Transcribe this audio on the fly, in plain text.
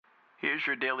Here's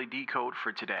your daily decode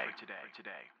for today.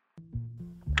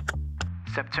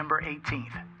 September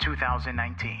 18th,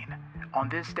 2019. On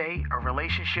this day, a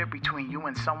relationship between you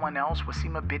and someone else will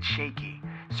seem a bit shaky.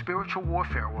 Spiritual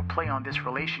warfare will play on this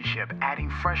relationship,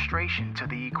 adding frustration to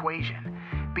the equation.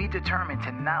 Be determined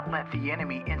to not let the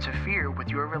enemy interfere with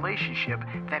your relationship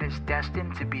that is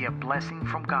destined to be a blessing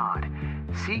from God.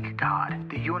 Seek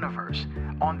God, the universe,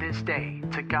 on this day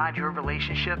to guide your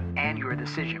relationship and your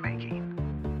decision making.